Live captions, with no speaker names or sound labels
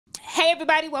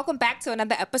everybody, welcome back to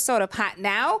another episode of Hot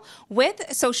Now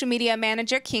with social media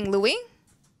manager King Louie.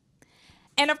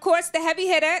 And of course, the heavy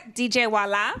hitter, DJ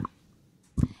Wallah.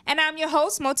 And I'm your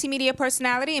host, multimedia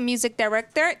personality and music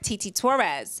director,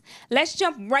 Torrez. Let's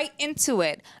jump right into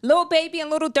it. Lil Baby and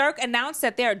Lil Durk announced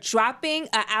that they're dropping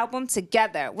an album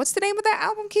together. What's the name of that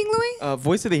album, King Louie?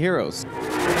 Voice of the Heroes.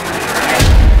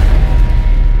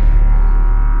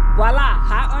 Voila,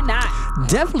 hot or not?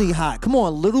 Definitely hot. Come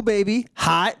on, Lil Baby,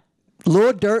 hot.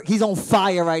 Lil Durk, he's on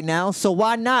fire right now. So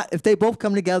why not? If they both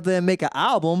come together and make an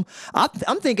album,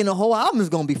 I'm thinking the whole album is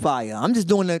going to be fire. I'm just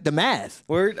doing the math.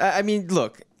 Word. I mean,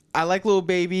 look, I like Lil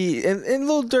Baby and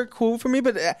Lil Durk cool for me,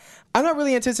 but I'm not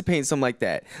really anticipating something like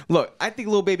that. Look, I think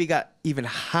Lil Baby got even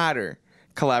hotter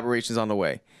collaborations on the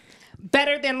way.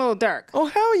 Better than Lil Durk. Oh,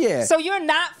 hell yeah. So you're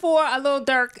not for a Lil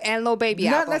Durk and Lil Baby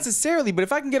album? Not necessarily, but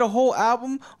if I can get a whole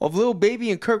album of Lil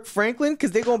Baby and Kirk Franklin, because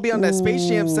they're going to be on that Space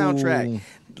Jam soundtrack.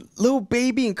 Lil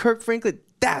Baby and Kirk Franklin,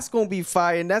 that's going to be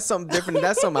fire, and that's something different.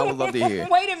 That's something I would love to hear.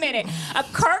 Wait a minute. A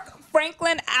Kirk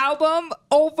Franklin album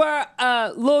over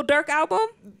a Lil Durk album?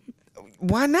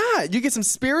 Why not? You get some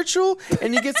spiritual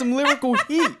and you get some lyrical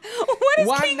heat. What is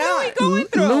Why King not? Louie going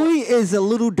through? Louie is a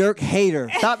Lil Durk hater.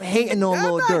 Stop hating on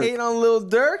Lil I'm not Durk. hating on Lil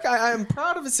Durk. I am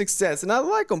proud of his success, and I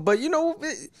like him. But, you know,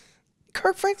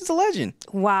 Kirk Franklin's a legend.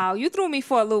 Wow, you threw me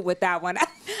for a loop with that one.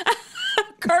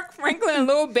 Kirk Franklin and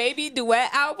Lil Baby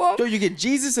duet album? Yo, you get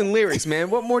Jesus and lyrics,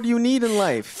 man. What more do you need in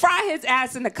life? Fry his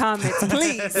ass in the comments,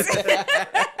 please.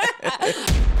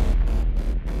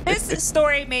 This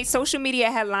story made social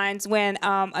media headlines when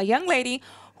a young lady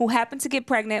who happened to get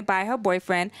pregnant by her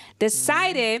boyfriend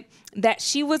decided that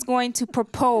she was going to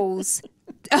propose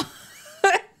to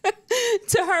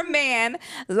her man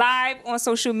live on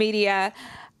social media.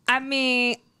 I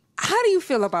mean, how do you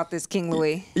feel about this, King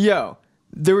Louie? Yo,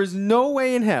 there is no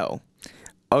way in hell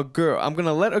I'm going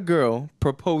to let a girl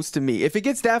propose to me. If it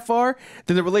gets that far,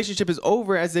 then the relationship is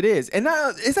over as it is. And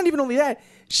now, it's not even only that.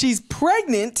 She's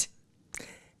pregnant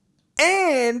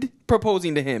and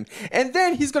proposing to him. And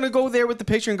then he's going to go there with the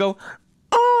picture and go,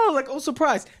 oh, like, oh,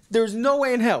 surprise. There's no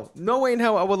way in hell. No way in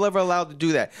hell I would ever allow to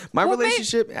do that. My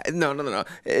relationship, no.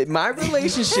 My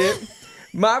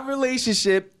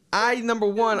relationship, number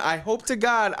one, I hope to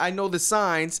God I know the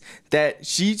signs that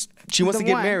she wants to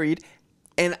get married,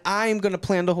 and I'm going to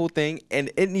plan the whole thing, and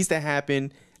it needs to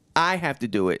happen. I have to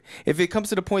do it. If it comes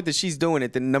to the point that she's doing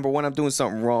it, then number one, I'm doing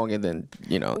something wrong, and then,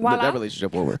 you know, that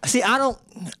relationship over. See,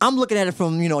 I'm looking at it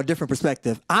from, a different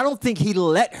perspective. I don't think he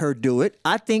let her do it.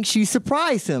 I think she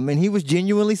surprised him, and he was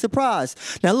genuinely surprised.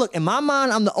 Now, look, in my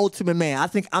mind, I'm the ultimate man. I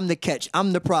think I'm the catch.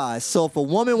 I'm the prize. So if a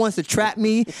woman wants to trap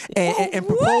me and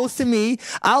propose to me,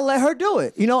 I'll let her do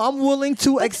it. I'm willing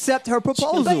to accept her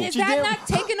proposal. But is that not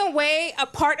taking away a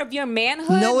part of your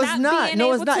manhood? No, it's not.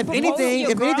 No, it's not. If anything,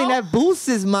 that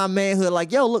boosts my manhood.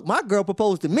 Like, yo, look, my girl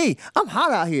proposed to me. I'm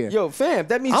hot out here. Yo, fam,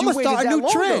 that means you waited start a new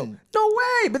long, trend. Though. No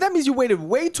way, but that means you waited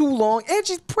way too long, and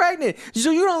she's pregnant.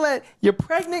 So you don't let your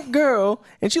pregnant girl,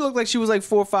 and she looked like she was like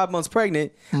 4 or 5 months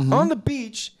pregnant, on the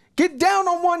beach, get down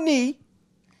on one knee.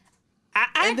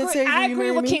 I agree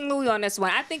with King Louie on this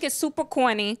one. I think it's super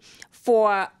corny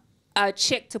for a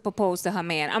chick to propose to her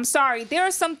man. I'm sorry. There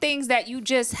are some things that you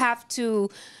just have to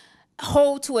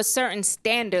hold to a certain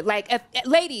standard. Like,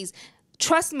 ladies,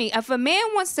 trust me, if a man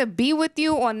wants to be with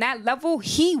you on that level,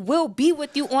 he will be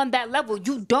with you on that level.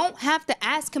 You don't have to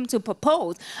ask him to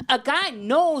propose. A guy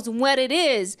knows what it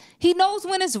is. He knows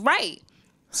when it's right.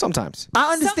 Sometimes.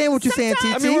 I understand what you're saying, TT.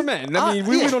 I mean, we're men. I mean,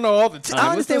 we don't know all the time.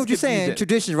 I understand what you're saying,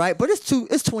 tradition, right? But it's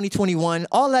 2021.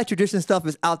 All that tradition stuff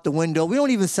is out the window. We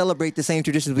don't even celebrate the same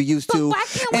traditions we used to. Why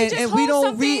can't we just we don't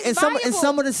something read and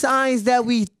some of the signs that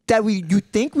you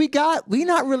think we got, we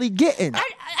not really getting. I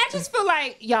just feel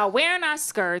like y'all wearing our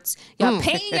skirts, y'all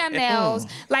painting your nails.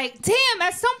 Like, damn,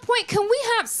 at some point, can we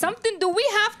have something? Do we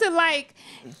have to like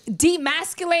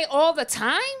demasculate all the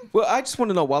time? Well, I just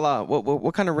want to know, Wallah,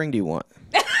 what kind of ring do you want?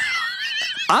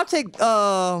 I'll take.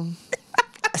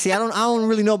 See, I don't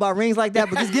really know about rings like that,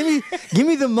 but just give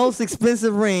me the most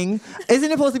expensive ring.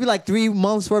 Isn't it supposed to be like 3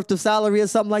 months worth of salary or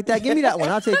something like that? Give me that one.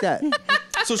 I'll take that.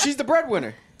 So she's the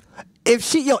breadwinner. If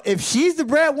she's the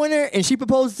breadwinner and she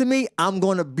proposes to me, I'm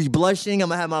gonna be blushing. I'm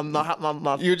gonna have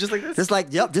my You're just like this?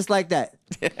 Just like that.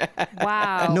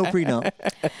 Wow. No prenup.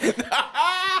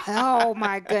 Oh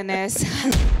my goodness.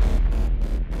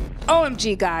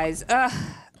 OMG, guys.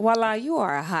 Wallah, you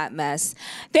are a hot mess.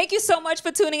 Thank you so much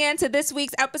for tuning in to this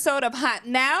week's episode of Hot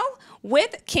Now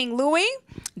with King Louie,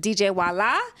 DJ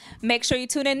Wallah. Make sure you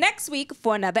tune in next week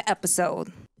for another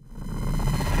episode.